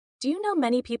Do you know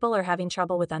many people are having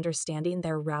trouble with understanding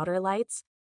their router lights?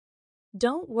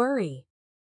 Don't worry.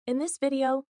 In this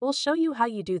video, we'll show you how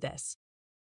you do this.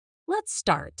 Let's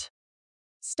start.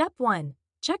 Step 1.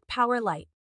 Check power light.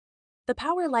 The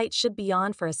power light should be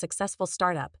on for a successful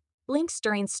startup, blinks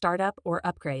during startup or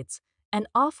upgrades, and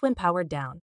off when powered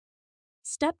down.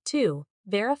 Step 2.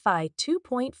 Verify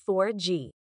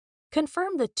 2.4G.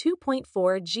 Confirm the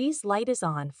 2.4G's light is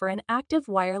on for an active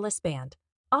wireless band.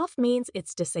 Off means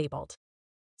it's disabled.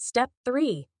 Step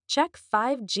 3. Check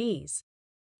 5G's.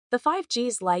 The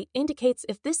 5G's light indicates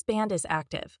if this band is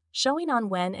active, showing on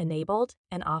when enabled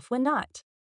and off when not.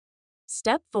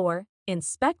 Step 4.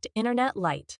 Inspect internet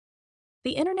light.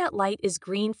 The internet light is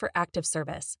green for active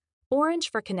service, orange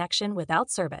for connection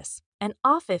without service, and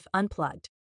off if unplugged.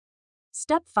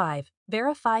 Step 5.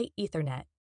 Verify Ethernet.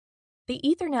 The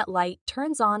Ethernet light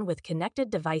turns on with connected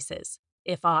devices.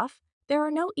 If off, there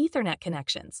are no Ethernet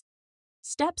connections.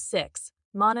 Step 6.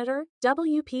 Monitor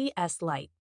WPS light.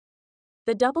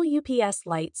 The WPS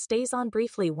light stays on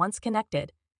briefly once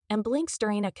connected and blinks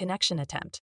during a connection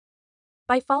attempt.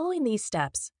 By following these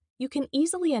steps, you can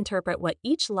easily interpret what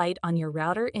each light on your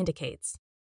router indicates.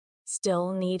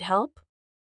 Still need help?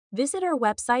 Visit our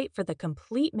website for the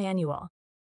complete manual.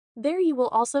 There you will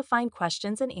also find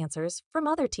questions and answers from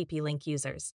other TP-Link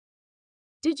users.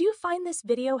 Did you find this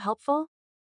video helpful?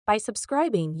 By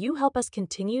subscribing, you help us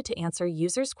continue to answer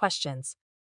users' questions.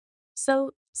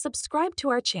 So, subscribe to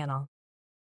our channel.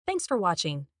 Thanks for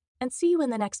watching, and see you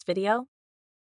in the next video.